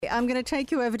I'm going to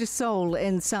take you over to Seoul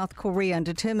in South Korea, and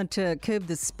determined to curb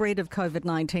the spread of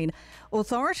COVID-19,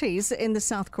 authorities in the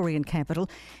South Korean capital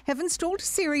have installed a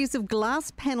series of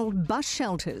glass-panelled bus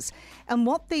shelters. And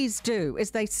what these do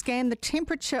is they scan the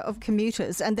temperature of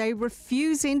commuters and they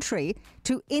refuse entry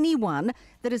to anyone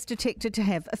that is detected to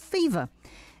have a fever.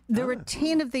 There are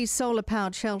 10 of these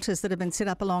solar-powered shelters that have been set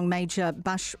up along major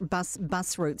bus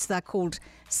routes. They're called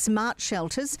smart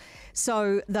shelters.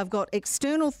 So they've got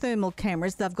external thermal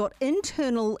cameras, they've got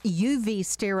internal UV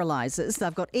sterilisers,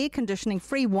 they've got air conditioning,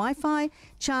 free Wi-Fi,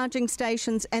 charging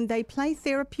stations, and they play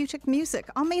therapeutic music.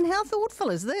 I mean, how thoughtful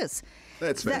is this?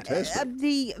 That's fantastic.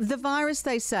 The virus,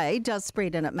 they say, does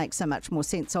spread, and it makes so much more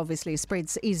sense. Obviously, it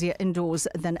spreads easier indoors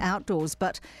than outdoors.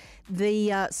 But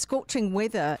the scorching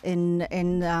weather in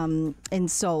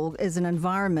Seoul is an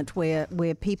environment where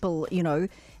people,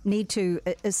 need to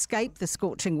escape the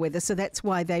scorching weather. So that's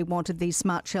why they wanted these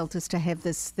smart shelters to have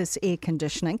this air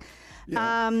conditioning.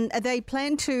 Yeah. They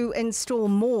plan to install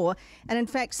more. And in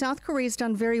fact, South Korea's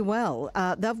done very well.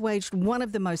 They've waged one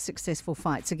of the most successful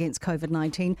fights against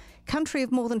COVID-19. Country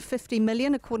of more than 50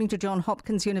 million, according to Johns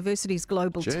Hopkins University's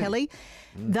Global Tally.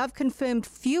 They've confirmed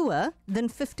fewer than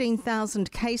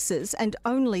 15,000 cases and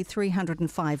only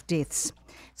 305 deaths.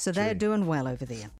 So they're doing well over there.